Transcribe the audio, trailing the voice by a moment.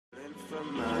Hey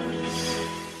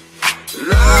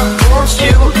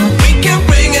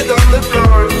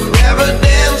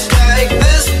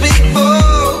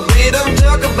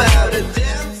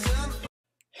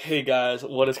guys,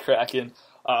 what is cracking?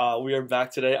 We are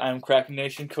back today. I'm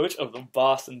Krakenation, coach of the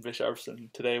Boston Bisharps,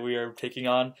 and today we are taking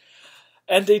on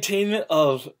entertainment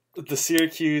of the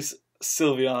Syracuse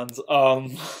Sylveons.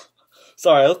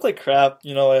 Sorry, I look like crap.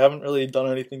 You know, I haven't really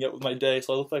done anything yet with my day,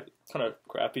 so I look like kind of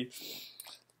crappy.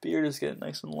 Beard is getting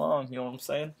nice and long, you know what I'm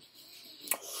saying?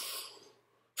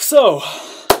 So,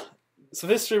 some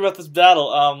history about this battle.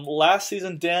 Last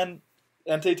season, Dan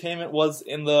Entertainment was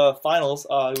in the finals.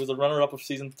 He was a runner-up of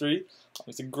Season 3.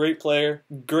 He's a great player,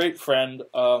 great friend.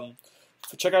 So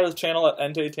check out his channel at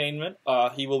Entertainment.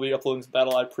 He will be uploading this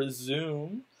battle, I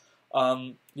presume.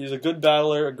 He's a good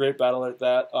battler, a great battler at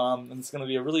that. And it's going to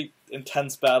be a really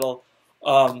intense battle.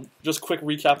 Just quick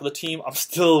recap of the team. I'm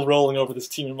still rolling over this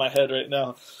team in my head right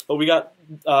now. But we got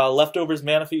Leftovers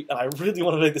Manaphy, and I really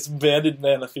want to make this Banded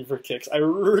Manaphy for kicks. I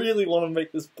really want to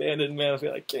make this Banded Manaphy,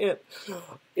 and I can't.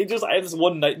 I have this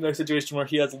one nightmare situation where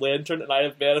he has Lantern, and I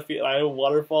have Manaphy, and I have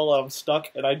Waterfall, and I'm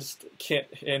stuck, and I just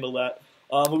can't handle that.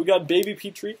 But we got Baby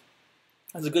Petrie.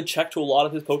 Has a good check to a lot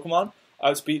of his Pokemon.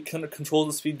 Outspeed kind of controls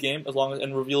the speed game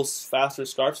and reveals faster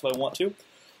Scarfs if I want to.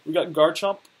 We got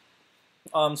Garchomp.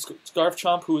 Scarf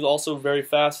Chomp, who is also very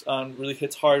fast and really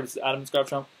hits hard. It's Adamant Scarf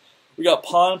Chomp. We got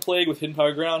Pond Plague with Hidden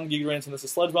Power Ground, Giga Rance, and this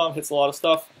is Sludge Bomb, hits a lot of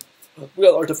stuff. We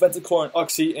got our defensive core and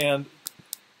Uxie, and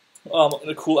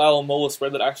a cool Alomola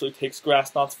spread that actually takes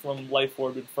Grass Knots from Life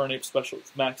Orb and Fernape special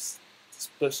max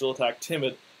special attack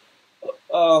Timid.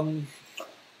 That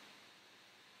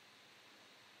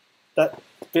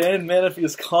Banded Manaphy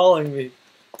is calling me.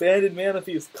 Banded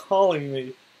Manaphy is calling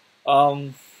me.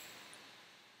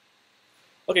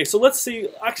 Okay, so let's see.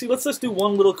 Actually, let's just do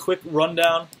one little quick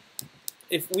rundown.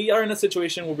 If we are in a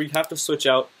situation where we have to switch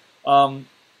out,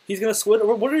 he's going to switch.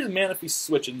 What are his Manaphy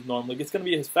switching normally? It's going to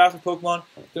be his faster Pokemon.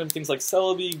 It's going to be things like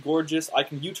Celebi, Gorgeous. I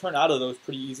can U-turn out of those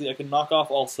pretty easily. I can knock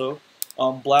off also.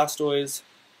 Blastoise.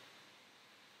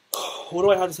 What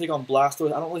do I have to take on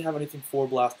Blastoise? I don't really have anything for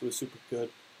Blastoise super good.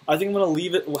 I think I'm going to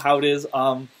leave it how it is.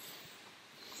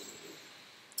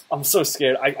 I'm so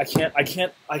scared. I can't.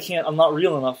 I'm not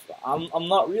real enough. I'm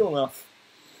not real enough.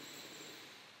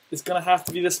 It's gonna have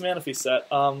to be this Manaphy set.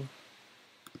 Oh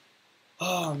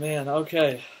man.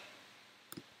 Okay.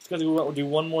 Just gonna do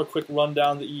one more quick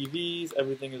rundown. The EVs.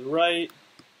 Everything is right.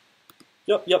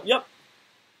 Yep.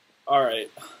 All right.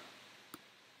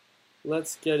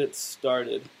 Let's get it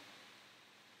started.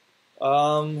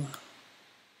 Okay.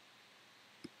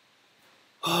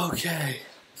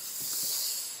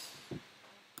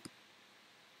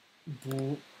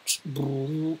 I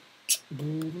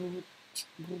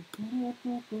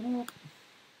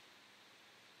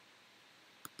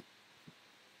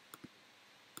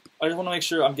just want to make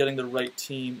sure I'm getting the right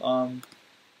team.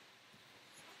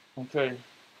 Okay.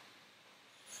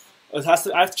 I have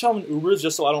to tell him Ubers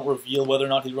just so I don't reveal whether or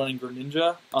not he's running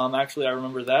Greninja. Actually, I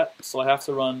remember that, so I have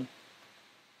to run.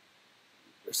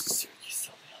 There's Syracuse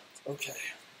Sylveons. Okay.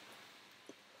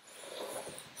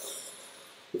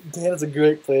 Dan is a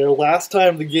great player. Last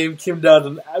time the game came down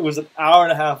to it was an hour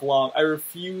and a half long. I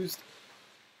refused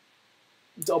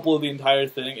to upload the entire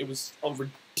thing. It was a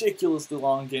ridiculously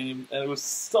long game, and it was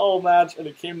so much, and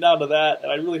it came down to that,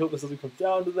 and I really hope this doesn't come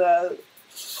down to that.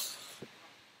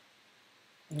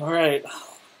 Alright.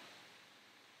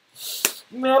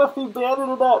 Manaphy banded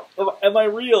it up. Am I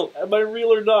real? Am I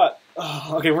real or not?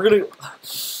 Okay, we're doing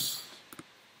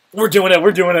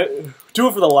it. Do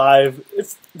it for the live.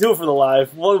 Do it for the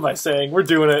live. What am I saying? We're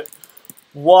doing it.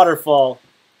 Waterfall.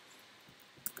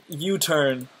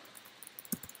 U-turn.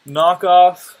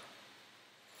 Knockoff.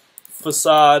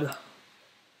 Facade.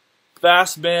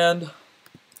 Fast band.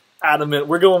 Adamant.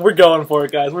 We're going for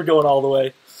it, guys. We're going all the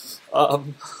way.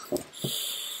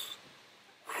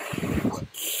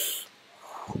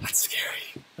 That's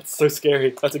scary. That's so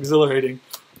scary. That's exhilarating.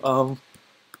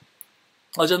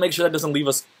 I'll just make sure that doesn't leave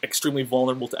us extremely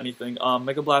vulnerable to anything.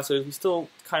 Mega Blasters, we still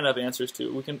kind of have answers to.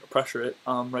 We can pressure it.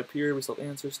 Rhyperior, we still have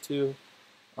answers to.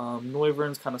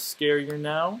 Noivern's kind of scarier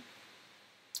now.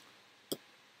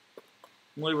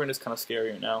 Noivern is kind of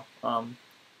scarier now. We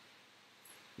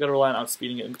gotta rely on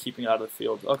outspeeding it and keeping it out of the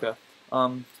field. Okay.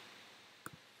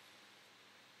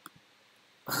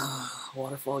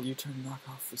 Waterfall, U-turn,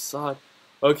 knockoff, facade.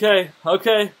 Okay.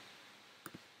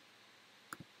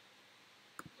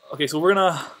 Okay, so we're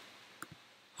gonna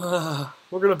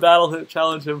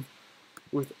challenge him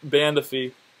with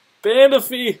Bandaphy.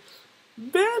 Bandaphy!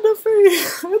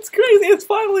 It's crazy, it's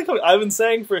finally coming. I've been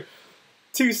saying for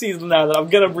 2 seasons now that I'm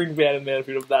gonna bring Banded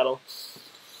Manaphy to battle.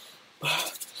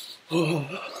 Oh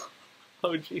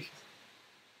jeez.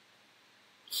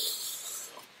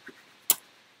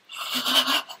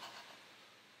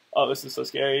 Oh, this is so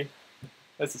scary.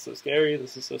 This is so scary.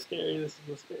 This is so scary. This is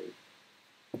so scary.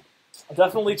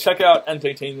 Definitely check out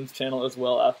Entertainment's channel as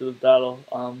well after the battle.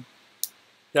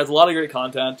 He has a lot of great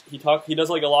content. He does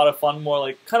like a lot of fun, more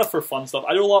like kind of for fun stuff.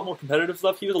 I do a lot more competitive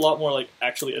stuff. He does a lot more like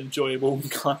actually enjoyable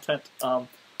content.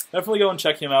 Definitely go and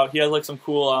check him out. He has like some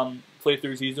cool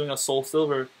playthroughs. He's doing a Soul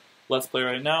Silver Let's Play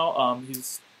right now.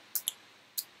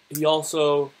 He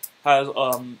also has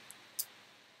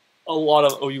a lot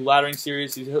of OU laddering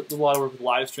series. He does a lot of work with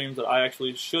live streams that I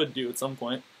actually should do at some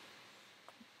point.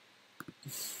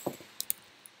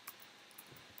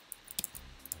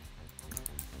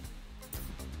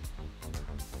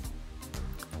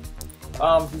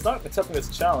 He's not accepting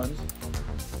this challenge.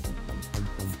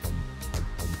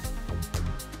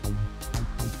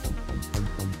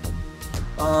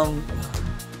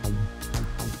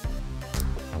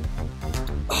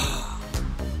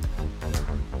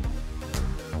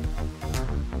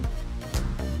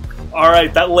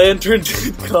 Alright, that lantern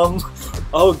did come.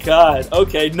 Oh god.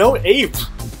 Okay, no ape.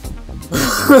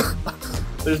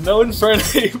 There's no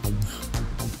Infernape.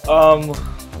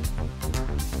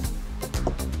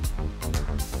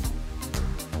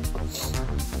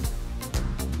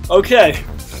 Okay.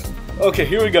 Okay,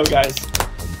 here we go, guys.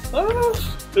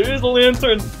 There is a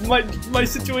lantern. My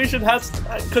situation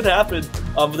could happen.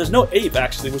 But there's no ape,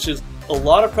 actually, which is a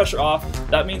lot of pressure off.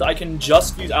 That means I can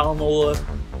just use Alamola.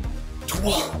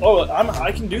 Oh,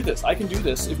 I can do this. I can do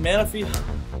this. If Manaphy...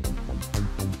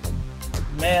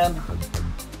 Man.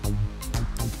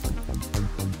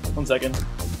 1 second.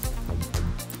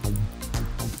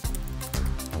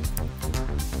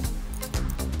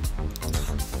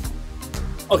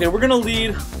 Okay, we're gonna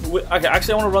lead. Okay,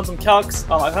 actually, I want to run some calcs.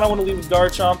 I kind of want to lead with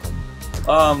Garchomp.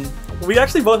 We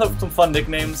actually both have some fun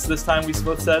nicknames this time. We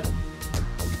both said.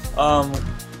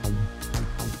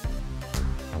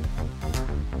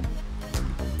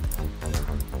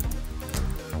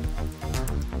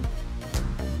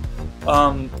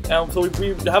 And so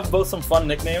we have both some fun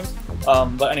nicknames.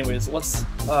 But anyways, let's.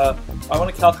 I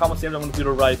want to calc how much damage I'm going to do to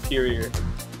Rhyperior.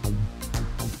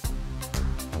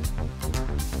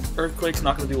 Earthquake's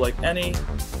not going to do like any,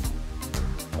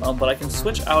 but I can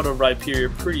switch out of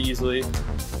Rhyperior pretty easily.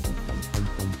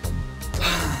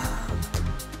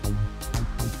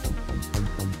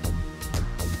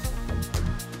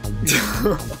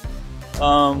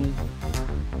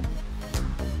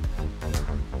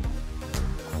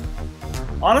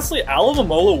 Honestly,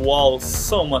 Alamola walls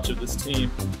so much of this team,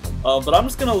 but I'm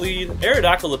just going to lead.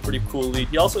 Aerodactyl a pretty cool lead.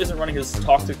 He also isn't running his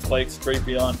Toxic Spike straight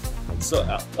beyond. So,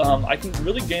 I can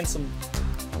really gain some...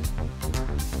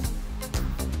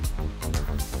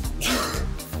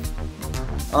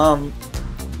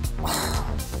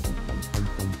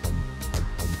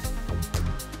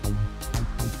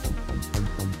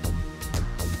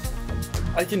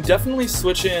 I can definitely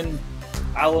switch in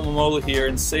Alamola here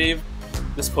and save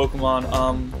this Pokemon.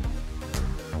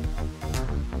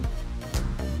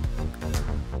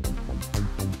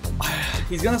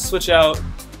 He's gonna switch out.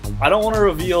 I don't want to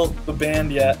reveal the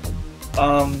band yet.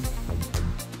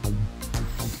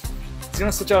 He's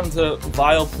gonna switch out into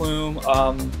Vileplume.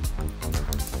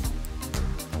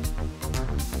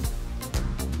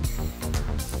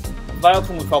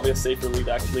 Vileplume was probably a safer lead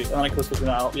actually, and then I could switch it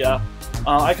out. Yeah,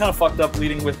 I kind of fucked up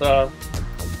leading with.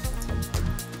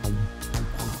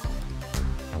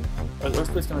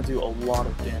 Earthquake's gonna do a lot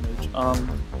of damage.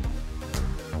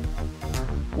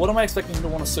 What am I expecting him to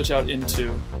want to switch out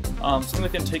into? Something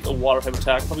that can take a water type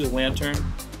attack, probably Lantern.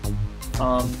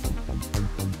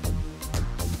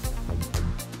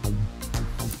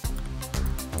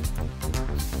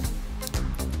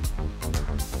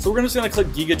 So we're just gonna click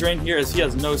Giga Drain here as he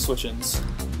has no switch-ins.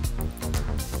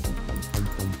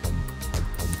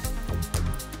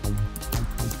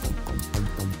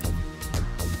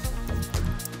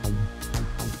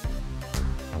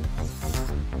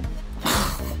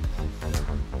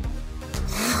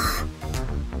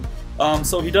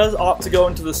 So he does opt to go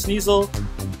into the Sneasel.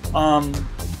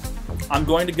 I'm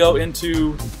going to go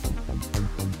into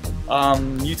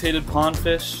Mutated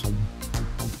Pondfish.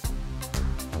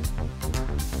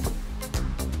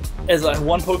 As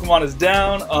one Pokemon is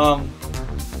down.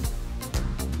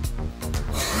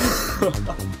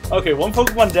 Okay, one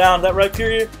Pokemon down. That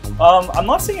Rhyperior. I'm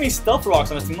not seeing any Stealth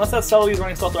Rocks on this, unless that Celebi is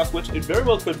running Stealth Rocks, which it very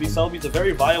well could be. Celebi's a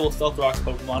very viable Stealth Rocks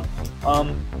Pokemon.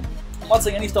 I'm not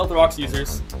seeing any Stealth Rocks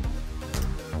users.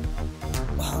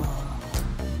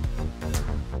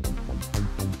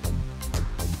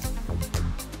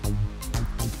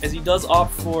 As he does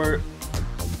opt for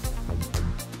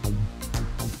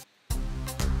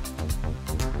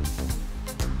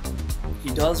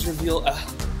He does reveal.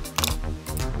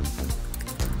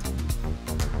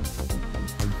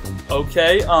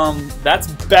 Okay, that's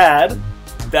bad.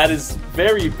 That is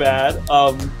very bad.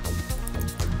 I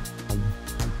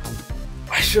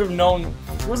should have known.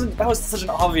 That was such an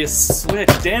obvious switch.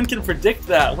 Dan can predict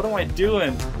that. What am I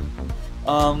doing?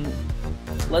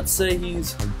 Let's say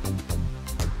he's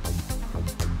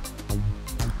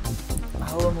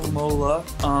Alamomola.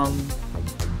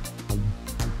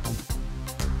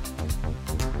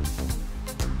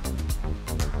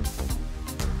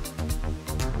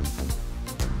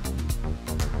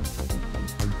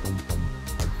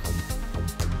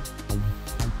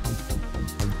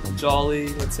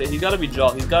 Jolly. Let's say he's got to be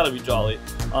Jolly. He's got to be Jolly.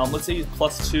 Let's say he's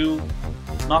 +2.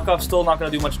 Knockoff still not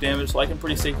going to do much damage, so I can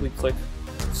pretty safely click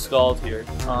Scald here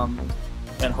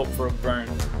and hope for a burn.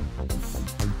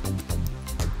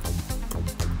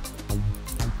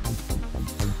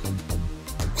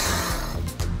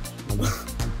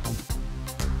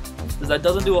 That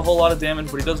doesn't do a whole lot of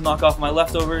damage, but he does knock off my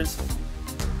leftovers.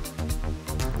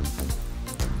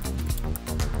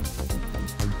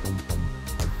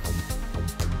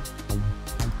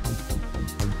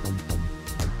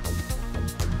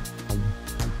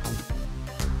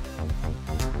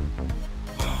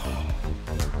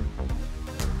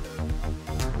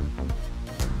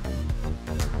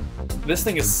 This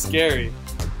thing is scary.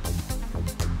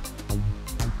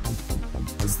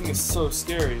 This thing is so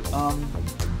scary.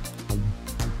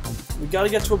 We gotta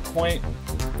get to a point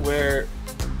where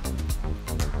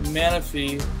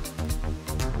Manaphy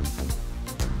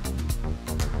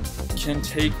can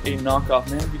take a knockoff.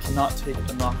 Manaphy cannot take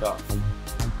a knockoff.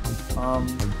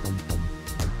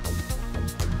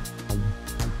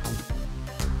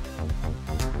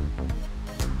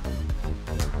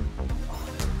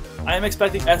 I am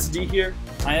expecting SD here.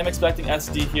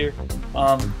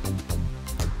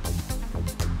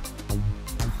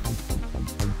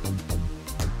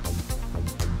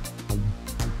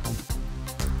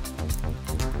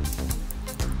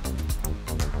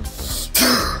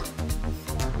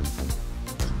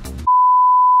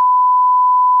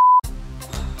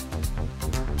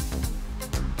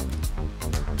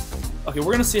 Okay,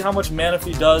 we're gonna see how much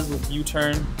Manaphy does with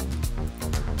U-turn.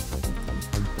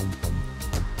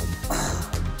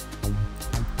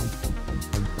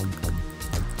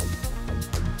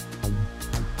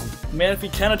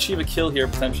 Manaphy can achieve a kill here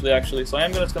potentially, actually, so I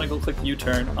am just gonna go click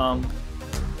U-turn.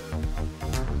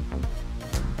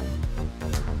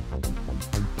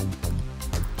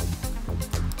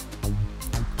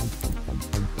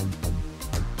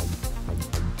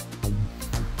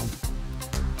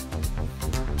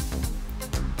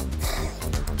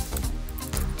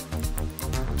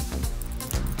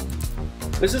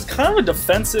 This is kind of a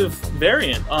defensive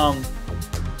variant,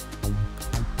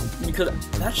 because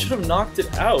that should have knocked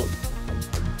it out.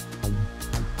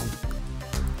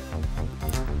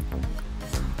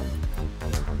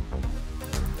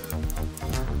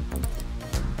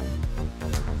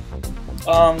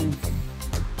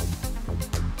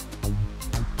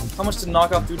 How much did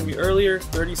knockoff do to me earlier?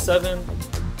 37.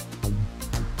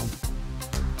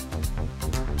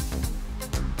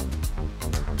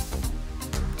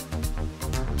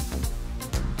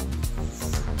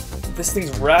 This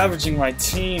thing's ravaging my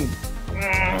team.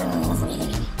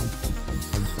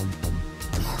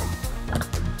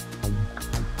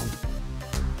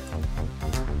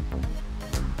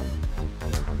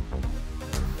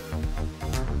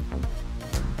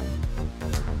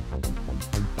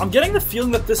 I'm getting the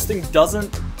feeling that this thing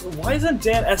doesn't... Why isn't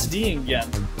Dan SDing again?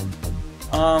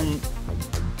 I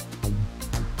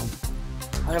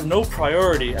have no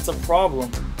priority. That's a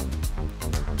problem.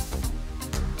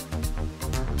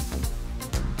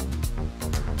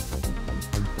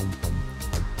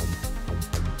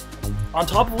 On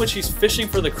top of which, he's fishing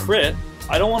for the crit.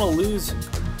 I don't want to lose... I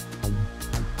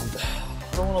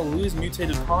don't want to lose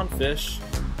mutated pondfish.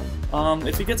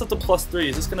 If he gets up to +3,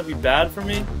 is this going to be bad for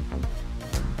me?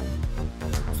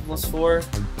 +4.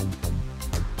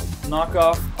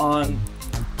 Knockoff on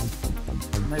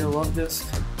Mega Love Disc.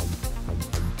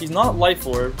 He's not Life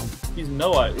Orb. He's he's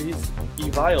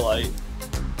Eviolite.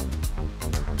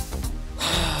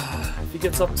 If he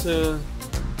gets up to...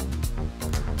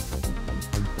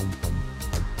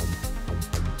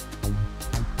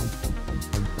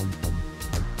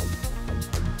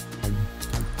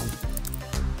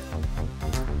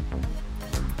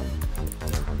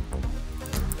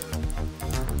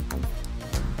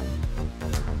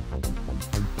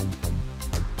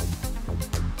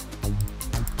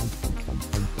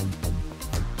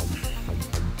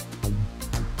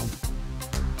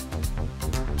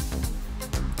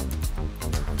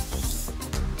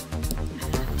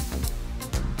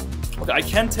 Okay, I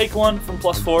can take one from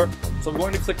 +4, so I'm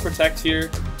going to click Protect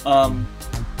here.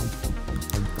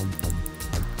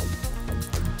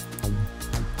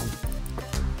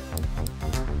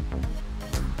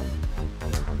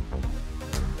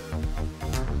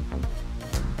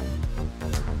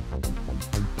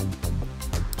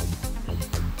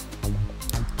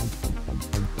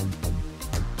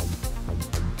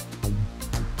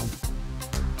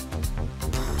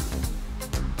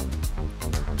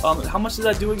 How much did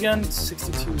that do again?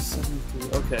 62,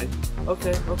 73. Okay.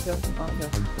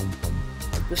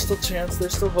 There's still chance.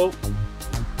 There's still hope.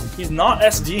 He's not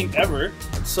SDing ever,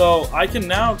 so I can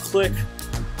now click.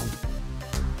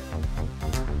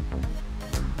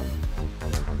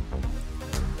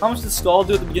 How much did Skull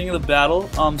do at the beginning of the battle?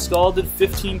 Skull did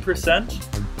 15%.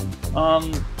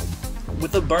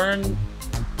 With a burn,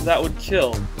 that would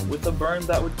kill.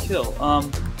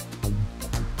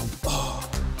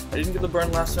 I didn't get the burn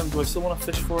last time. Do I still want to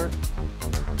fish for it?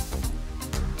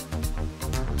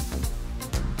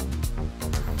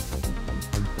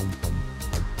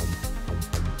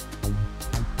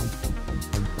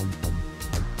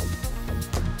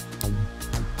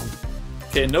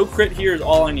 Okay, no crit here is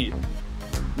all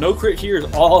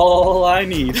I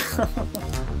need.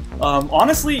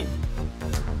 Honestly,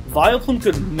 Vileplume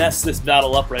could mess this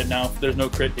battle up right now if there's no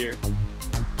crit here.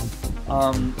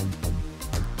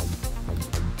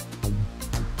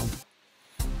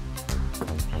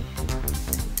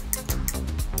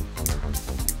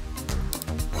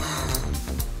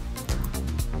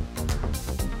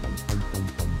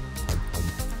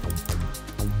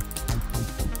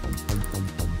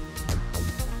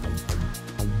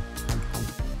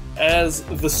 As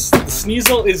the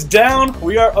Sneasel is down,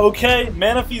 we are okay.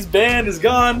 Manaphy's band is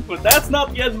gone, but that's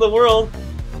not the end of the world.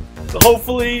 So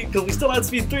hopefully, because we still had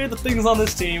speed 3 of the things on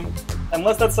this team,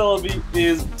 unless that Celebi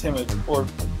is timid or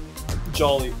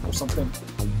jolly or something.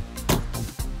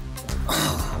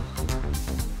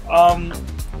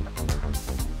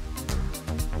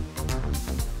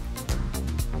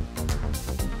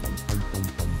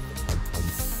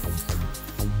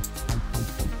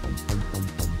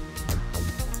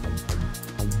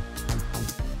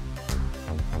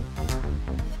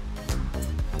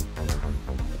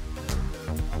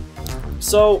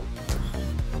 So,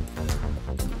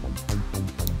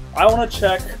 I want to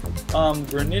check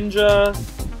Greninja,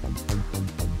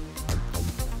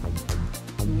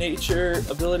 nature,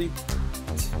 ability.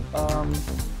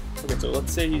 Okay, so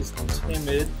let's say he's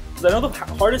timid. Because I know the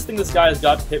hardest thing this guy has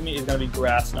got to hit me is going to be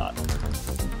Grass Knot.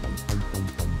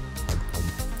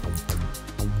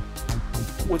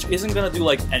 Which isn't going to do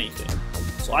like anything.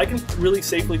 So I can really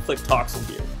safely click Toxic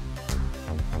here.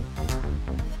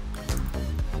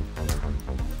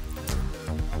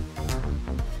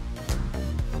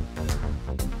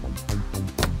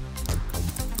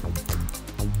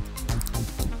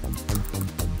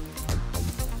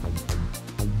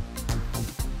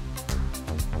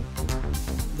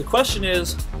 The question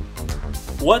is,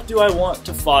 what do I want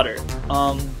to fodder?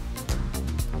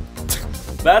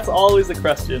 That's always the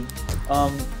question.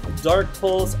 Dark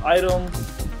Pulse, item,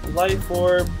 Life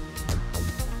Orb.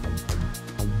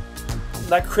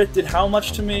 That crit did how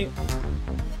much to me?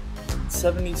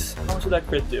 70. How much did that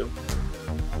crit do?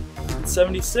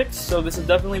 76. So this is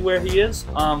definitely where he is.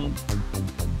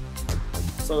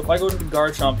 So if I go into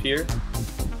Garchomp here,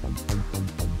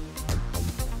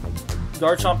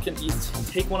 Garchomp can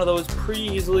take one of those pretty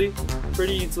easily,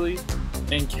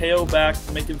 and KO back,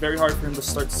 make it very hard for him to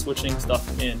start switching stuff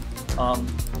in.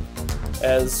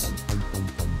 As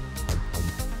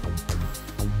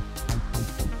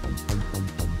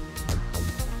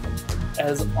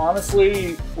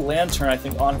honestly, Lantern I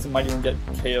think honestly might even get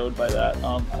KO'd by that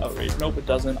outrage. Nope, it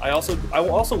doesn't. I also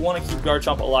want to keep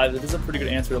Garchomp alive. It is a pretty good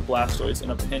answer to Blastoise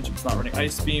in a pinch if it's not running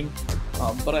Ice Beam.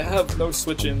 But I have no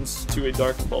switch-ins to a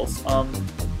Dark Pulse.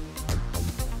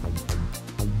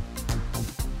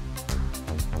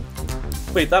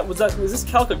 Wait, was this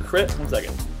Calc a crit? 1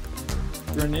 second.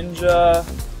 Greninja,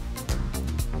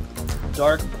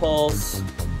 Dark Pulse,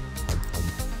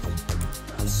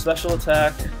 Special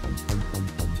Attack,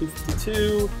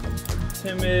 252,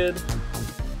 Timid,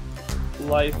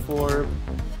 Life Orb.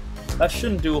 That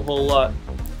shouldn't do a whole lot.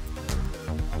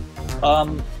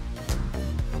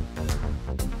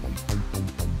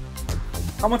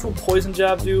 How much will Poison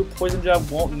Jab do? Poison Jab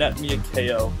won't net me a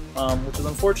KO, which is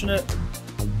unfortunate.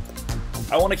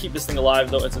 I want to keep this thing alive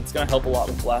though, as it's going to help a lot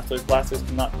with Blastoise. Blastoise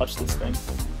cannot touch this thing.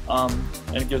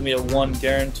 And it gives me a 1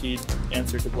 guaranteed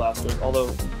answer to Blastoise, although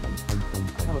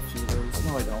I have a few of those.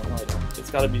 No, I don't. It's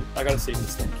got to be, I got to save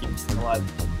this thing, keep this thing alive.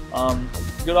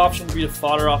 Good option would be to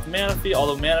fodder off Manaphy,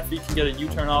 although Manaphy can get a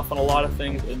U-turn off on a lot of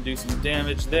things and do some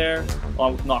damage there,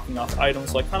 along with knocking off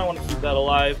items, so I kind of want to keep that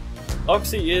alive.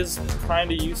 Uxie is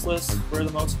kind of useless for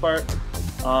the most part,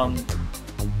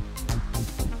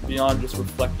 beyond just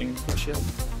reflecting the chip.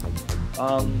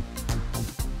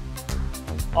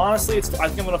 Honestly, I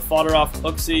think I'm going to fodder off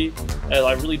Uxie, as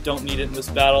I really don't need it in this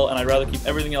battle, and I'd rather keep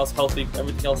everything else healthy.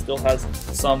 Everything else still has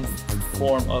some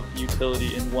form of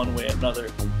utility in one way or another.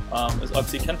 As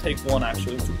Uxie can take one,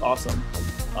 actually, which is awesome.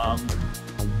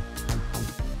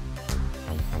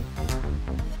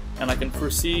 And I can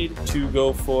proceed to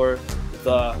go for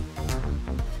the...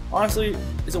 Honestly,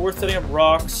 is it worth setting up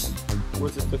rocks?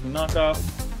 Worth just clicking knockoff?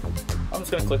 I'm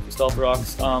just going to click the stealth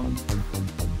rocks.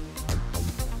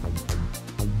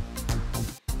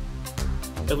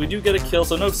 If we do get a kill,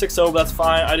 so no 6-0, but that's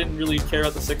fine. I didn't really care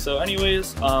about the 6-0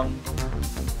 anyways.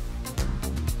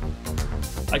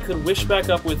 I could wish back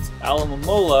up with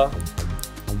Alomomola.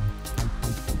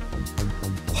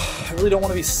 I really don't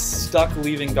want to be stuck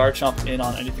leaving Garchomp in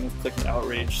on anything with clicking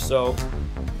Outrage, so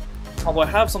although I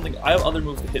have other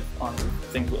moves to hit on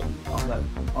things with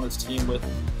on this team with.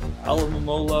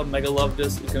 Alomomola, Mega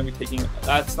Lovedus is going to be taking.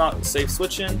 That's not safe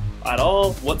switching at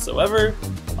all whatsoever.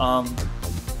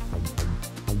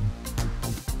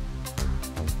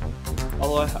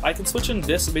 Although I can switch in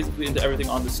this basically into everything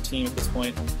on this team at this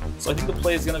point. So I think the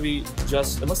play is going to be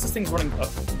just, unless this thing's running a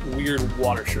weird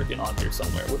water shuriken on here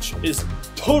somewhere, which is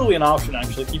totally an option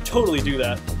actually. You totally do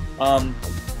that. I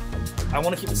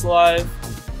want to keep this alive.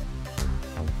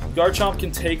 Garchomp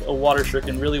can take a water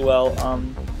shuriken really well.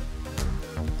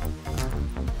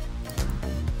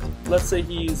 Let's say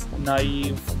he's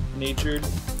naive-natured,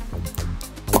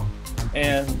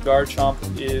 and Garchomp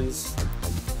is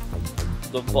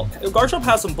the bulk. Garchomp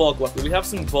has some bulk, luckily. We have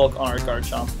some bulk on our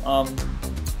Garchomp.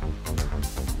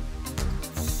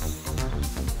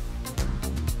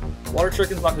 Water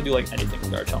Shuriken's not going to do like anything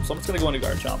with Garchomp, so I'm just going to go into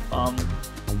Garchomp.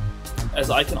 As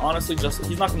I can honestly just,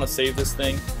 he's not going to save this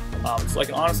thing, so I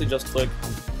can honestly just click.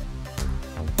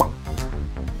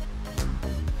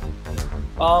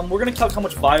 We're going to calc how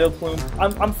much Vileplume.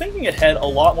 I'm thinking ahead a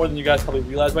lot more than you guys probably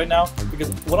realize right now, because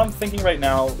what I'm thinking right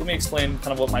now, let me explain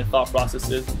kind of what my thought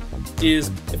process is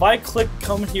if I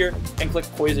come here and click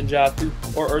Poison Jab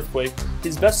or Earthquake,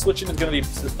 his best switching is going to be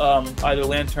either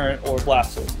Lantern or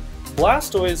Blastoise.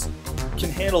 Blastoise can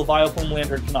handle Vileplume,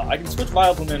 Lantern cannot. I can switch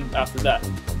Vileplume in after that.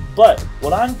 But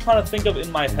what I'm trying to think of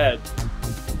in my head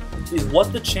is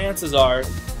what the chances are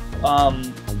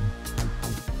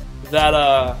that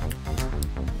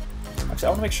actually, I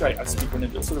want to make sure I speak for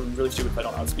Ninja. It's sort of really stupid if I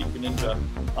don't know how to speak for Ninja.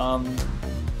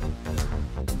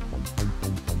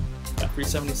 At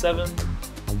 377.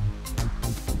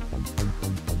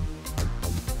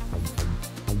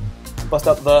 Bust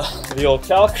out the old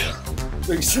calc.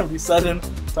 377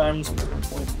 times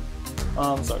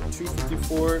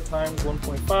 254 times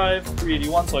 1.5,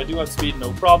 381. So I do have speed,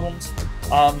 no problems.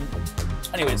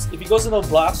 Anyways, if he goes into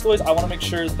Blastoise, I want to make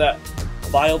sure that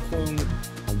Vileplume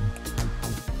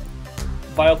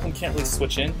can't really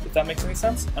switch in, if that makes any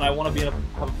sense, and I want to have a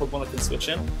Pokemon that can switch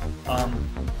in. I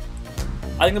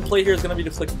think the play here is going to be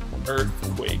to click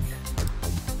Earthquake.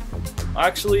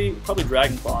 Actually, probably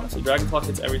Dragon Claw, honestly. Dragon Claw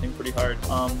hits everything pretty hard.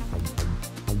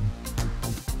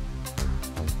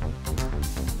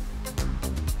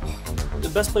 The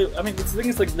best play, I mean, the thing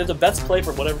is, like, there's a best play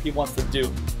for whatever he wants to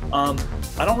do. I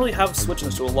don't really have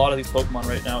switches to a lot of these Pokemon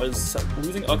right now.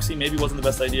 Losing Uxie maybe wasn't the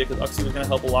best idea, because Uxie was going to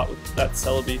help a lot with that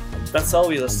Celebi. If that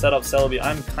Celebi is a set-up Celebi,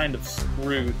 I'm kind of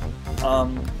screwed.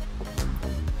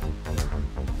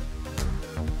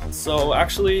 So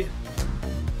actually,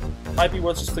 might be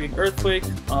worth just clicking Earthquake.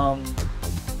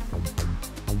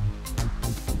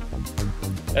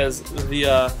 As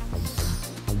the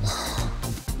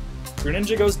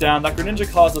Greninja goes down. That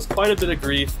Greninja caused us quite a bit of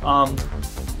grief.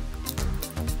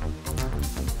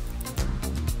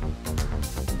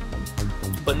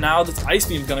 But now this Ice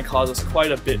Beam is going to cause us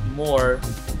quite a bit more.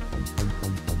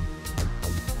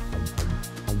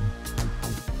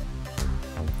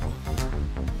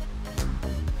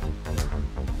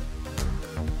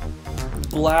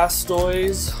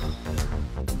 Blastoise.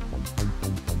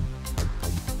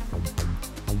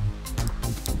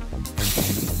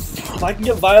 If I can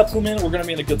get Vileplume in, we're going to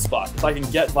be in a good spot. If I can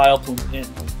get Vileplume in.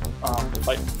 If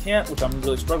I can't, which I'm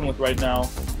really struggling with right now,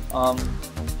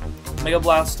 Mega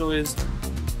Blastoise.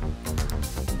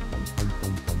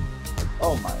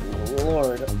 Oh my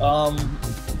lord.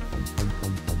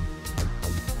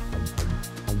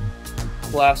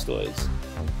 Blastoise.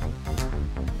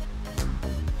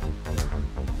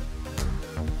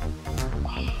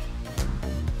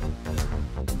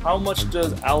 How much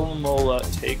does Alamola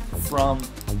take from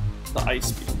the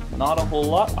Ice Beam? Not a whole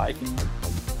lot. I can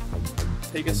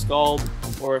take a Scald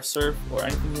or a Surf or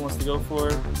anything he wants to go for.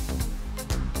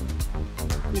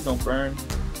 Please don't burn.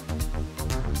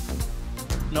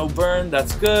 No burn,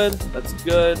 that's good. That's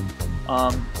good. Now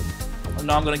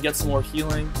I'm going to get some more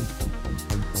healing.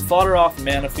 Let's fodder off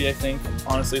Manaphy, I think.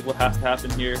 Honestly, is what has to happen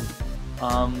here.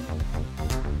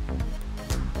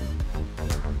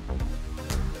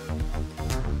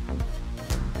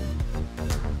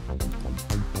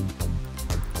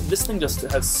 This thing just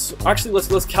has... Actually,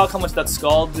 let's calc how much that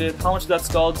Scald did. How much did that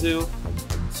Scald do?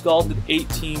 Scald did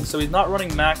 18, so he's not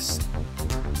running max.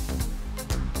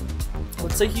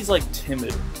 Let's say he's like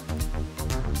timid.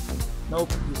 Nope.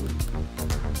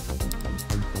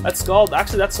 That Scald,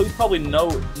 actually that's so he's probably no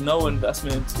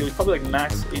investment in skill. He's probably like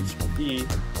max HP.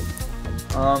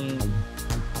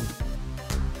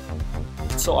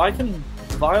 So I can...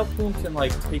 Vileplume can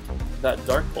like take that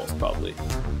Dark Pulse probably.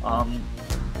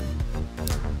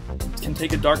 Can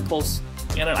take a Dark Pulse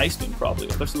and an Ice Beam probably,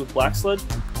 especially with Black Sludge.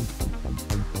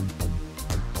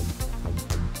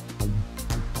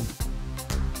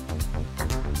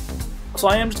 So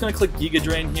I am just going to click Giga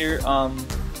Drain here. So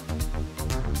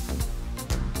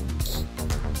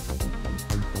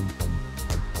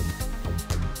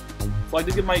I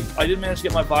did manage to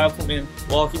get my Vileplume in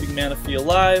while keeping Manaphy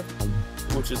alive,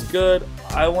 which is good.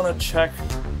 I want to check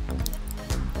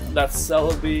that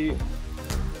Celebi.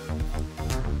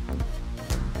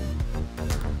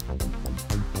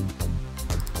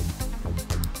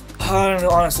 I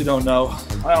honestly don't know.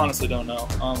 I honestly don't know.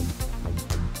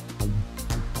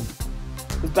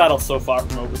 This battle's so far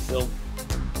from over still.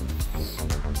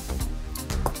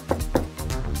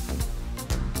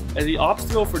 And he opts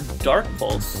to go for Dark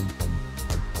Pulse.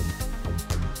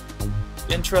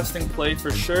 Interesting play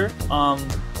for sure.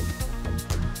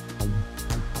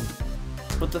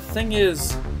 But the thing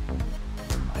is,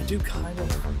 I do kind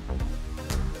of...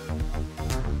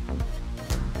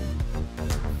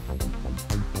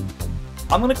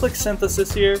 I'm gonna click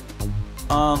Synthesis here.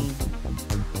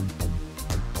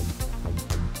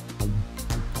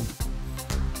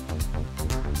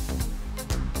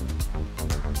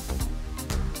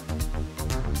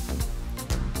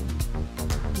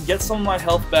 Get some of my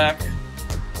health back.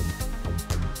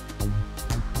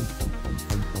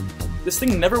 This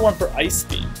thing never went for Ice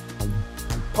Beam.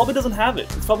 Probably doesn't have it.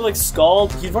 It's probably like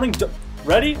Scald. He's running...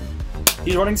 Ready?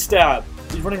 He's running Stab.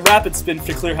 He's running Rapid Spin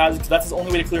to clear hazards because that's his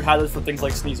only way to clear hazards for things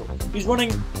like Sneasel. He's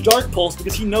running Dark Pulse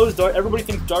because he knows Dark. Everybody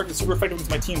thinks Dark is super effective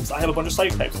against my team because I have a bunch of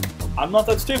Psychic types. I'm not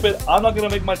that stupid. I'm not going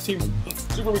to make my team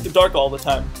super weak to Dark all the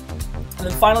time. And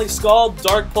then finally, Scald,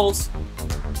 Dark Pulse,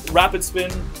 Rapid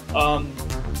Spin,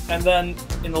 and then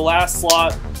in the last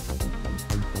slot,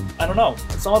 I don't know,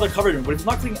 some other coverage room. But if he's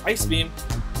not clicking Ice Beam,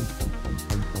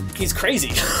 he's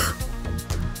crazy.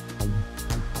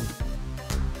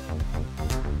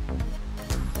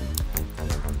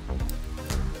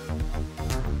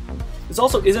 This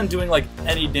also isn't doing like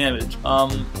any damage.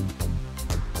 I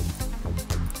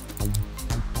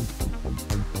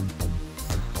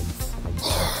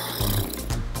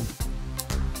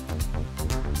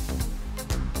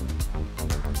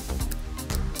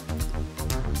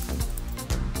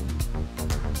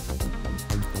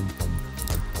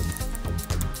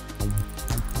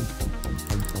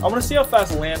want to see how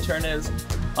fast Lantern is.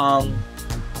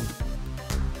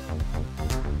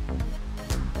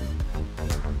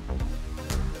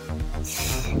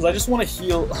 Because I just want to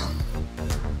heal.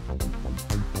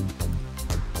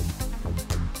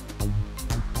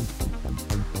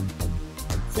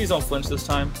 Please don't flinch this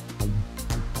time.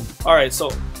 Alright, so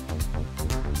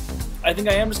I think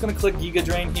I am just going to click Giga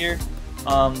Drain here.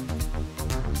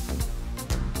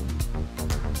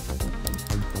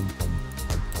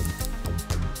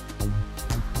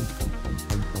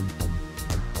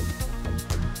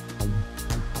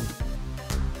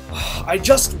 I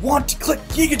just want to click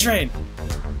Giga Drain!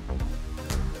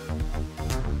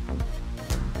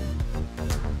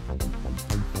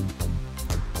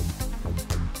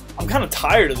 I'm kind of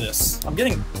tired of this. I'm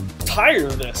getting tired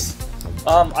of this.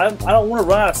 I don't want to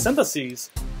run out of syntheses.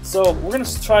 So we're going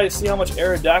to try to see how much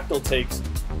Aerodactyl takes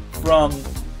from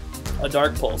a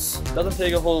Dark Pulse. Doesn't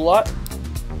take a whole lot.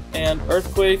 And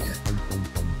Earthquake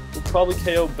will probably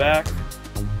KO back.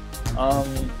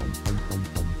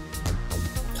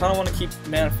 Kind of want to keep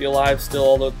Manaphy alive still,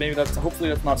 although maybe hopefully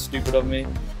that's not stupid of me.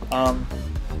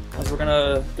 As we're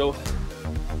gonna go.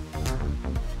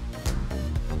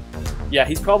 Yeah,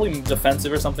 he's probably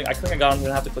defensive or something. I think I'm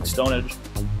gonna have to click Stone Edge,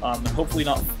 and hopefully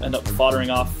not end up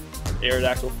foddering off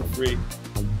Aerodactyl for free.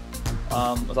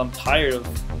 Because I'm tired of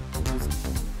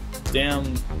these damn...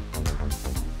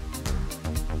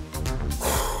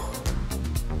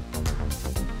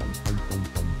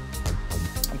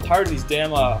 I'm tired of these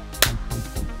damn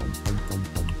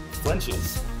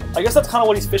flinches. I guess that's kind of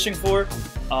what he's fishing for.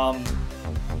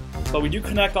 But we do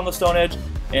connect on the Stone Edge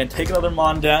and take another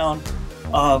Mon down.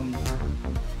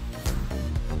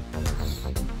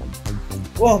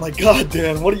 Oh my god,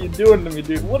 Dan, what are you doing to me,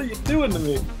 dude? What are you doing to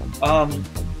me?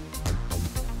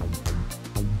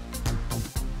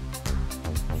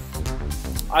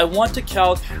 I want to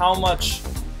calc how much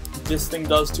this thing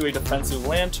does to a defensive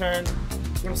Lantern.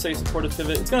 I'm going to say supportive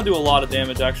pivot. It's going to do a lot of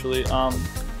damage, actually. We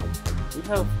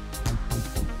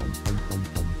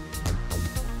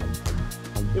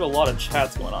have a lot of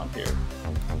chats going on here.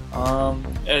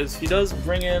 As he does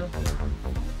bring in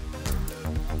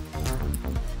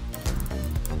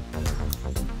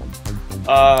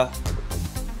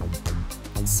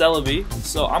Celebi.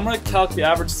 So I'm going to calc the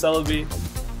average Celebi,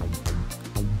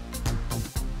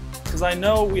 because I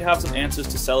know we have some answers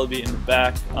to Celebi in the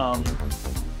back.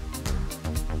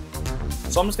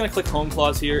 So I'm just going to click Home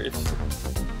Clause here.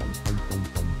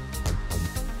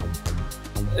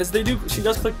 As they do, he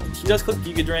does click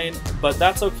Giga Drain, but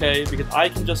that's okay because I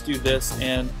can just do this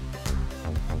and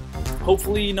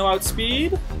hopefully no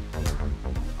outspeed.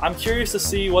 I'm curious to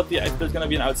see if there's going to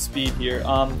be an outspeed here.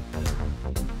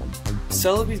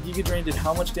 Celebi's Giga Drain did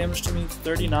how much damage to me?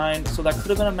 39, so that could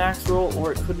have been a max roll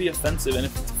or it could be offensive, and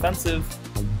if it's offensive,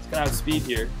 it's going to outspeed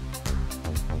here.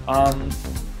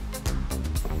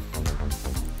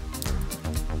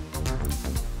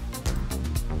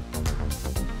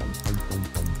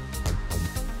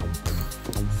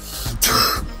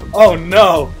 Oh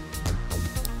no!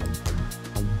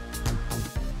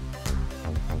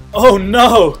 Oh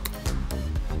no!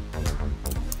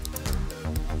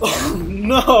 Oh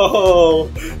no!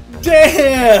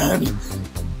 Dan!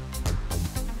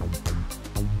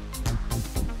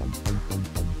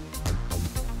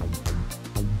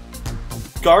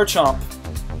 Garchomp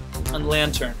and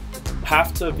Lantern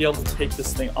have to be able to take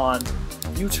this thing on.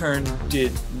 U-turn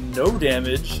did no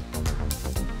damage.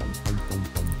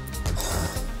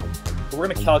 We're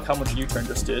going to calc how much U-turn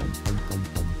just did.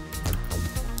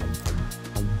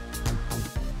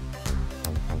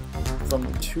 From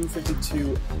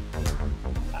 252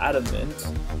 Adamant.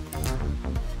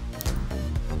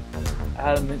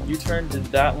 U-turn did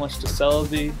that much to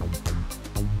Celebi.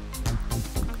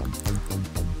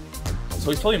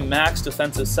 So he's probably max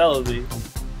defensive Celebi.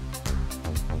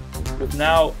 With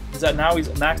now he's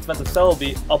max defensive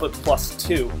Celebi up at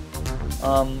 +2.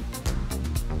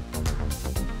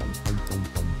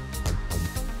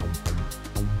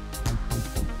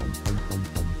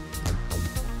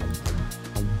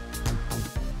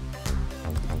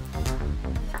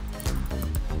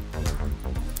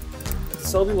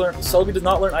 Celebi did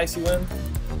not learn Icy Wind.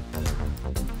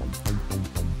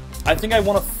 I think I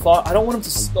want to I don't want him to.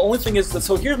 The only thing is that.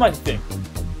 So here's my thing.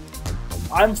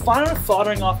 I'm fine with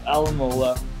foddering off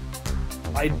Alamola.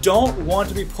 I don't want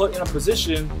to be put in a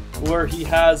position where he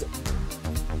has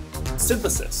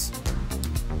Synthesis.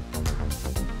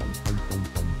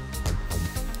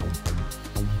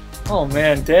 Oh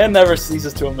man, Dan never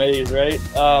ceases to amaze, right?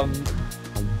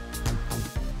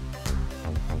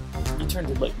 U-turn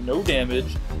did like no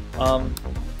damage.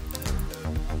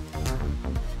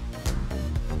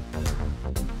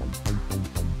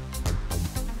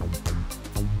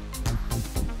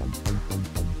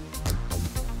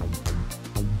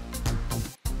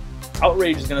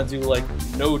 Outrage is gonna do like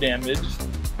no damage.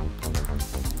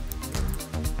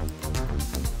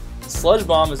 Sludge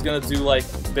Bomb is gonna do like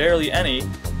barely any.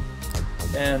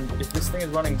 And if this thing is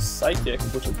running Psychic,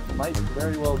 which it might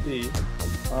very well be,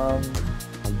 I'll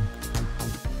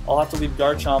have to leave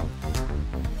Garchomp.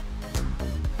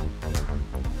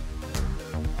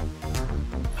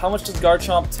 How much does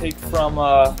Garchomp take from,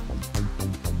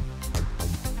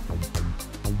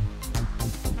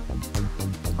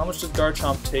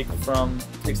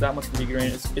 takes that much from Giga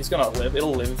Drain? It's gonna live,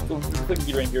 it'll live. If you click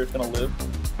Giga Drain here, it's gonna live.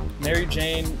 Mary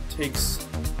Jane takes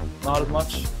not as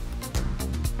much.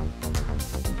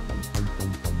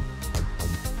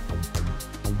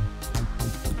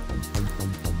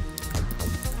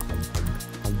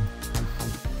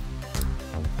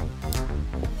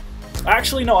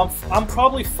 Actually, no, I'm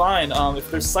probably fine. If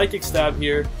there's Psychic Stab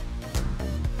here,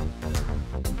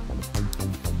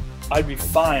 I'd be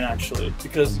fine actually,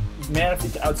 because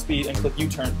Manaphy to outspeed and click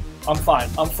U-turn. I'm fine.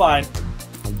 I'm fine.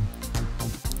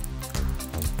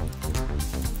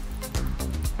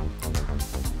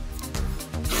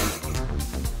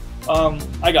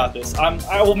 I got this.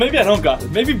 Well, maybe I don't got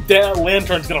this. Maybe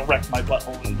Lantern's gonna wreck my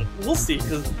butthole. We'll see,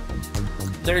 because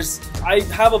I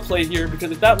have a play here,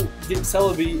 because if that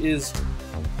Celebi is...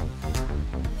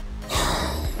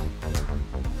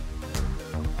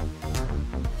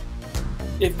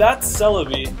 If that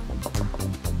Celebi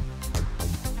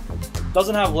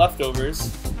doesn't have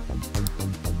leftovers,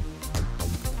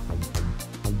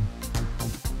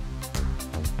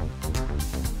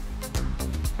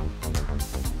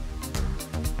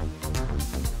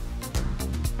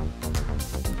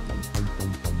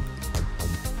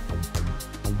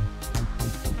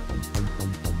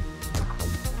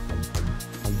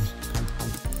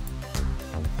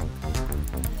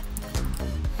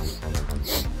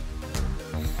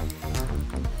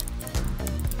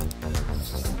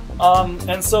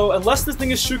 and so, unless this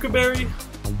thing is Shukaberry,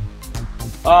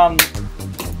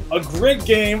 a great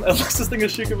game, unless this thing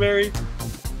is Shukaberry,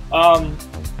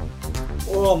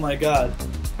 oh my god.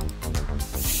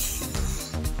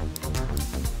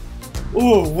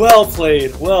 Ooh, well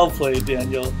played,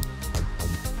 Daniel.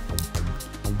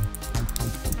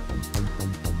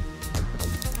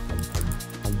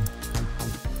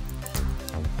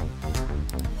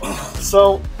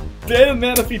 So, damn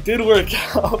man, if he did work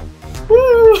out.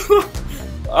 Woo!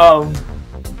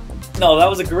 No, that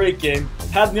was a great game.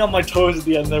 Had me on my toes at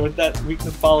the end there with that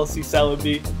weakness policy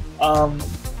Celebi.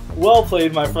 Well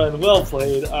played, my friend. Well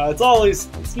played.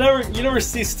 You never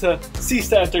cease to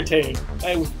entertain.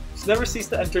 It's never cease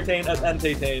to entertain as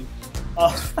entertain.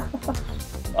 But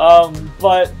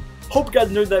hope you guys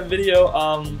enjoyed that video.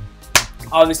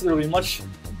 Obviously there will be much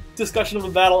discussion of the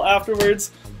battle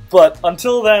afterwards. But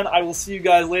until then, I will see you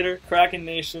guys later.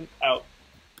 Krakenation out.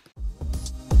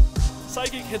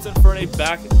 Psychic hits Infernape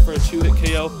back for a 2-hit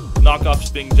KO. Knockoff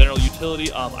just being general utility.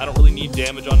 I don't really need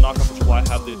damage on knockoff, which is why I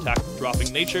have the attack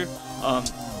dropping nature.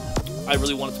 I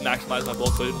really wanted to maximize my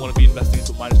bulk, so I didn't want to be investing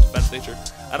into minus defense nature.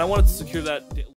 And I wanted to secure that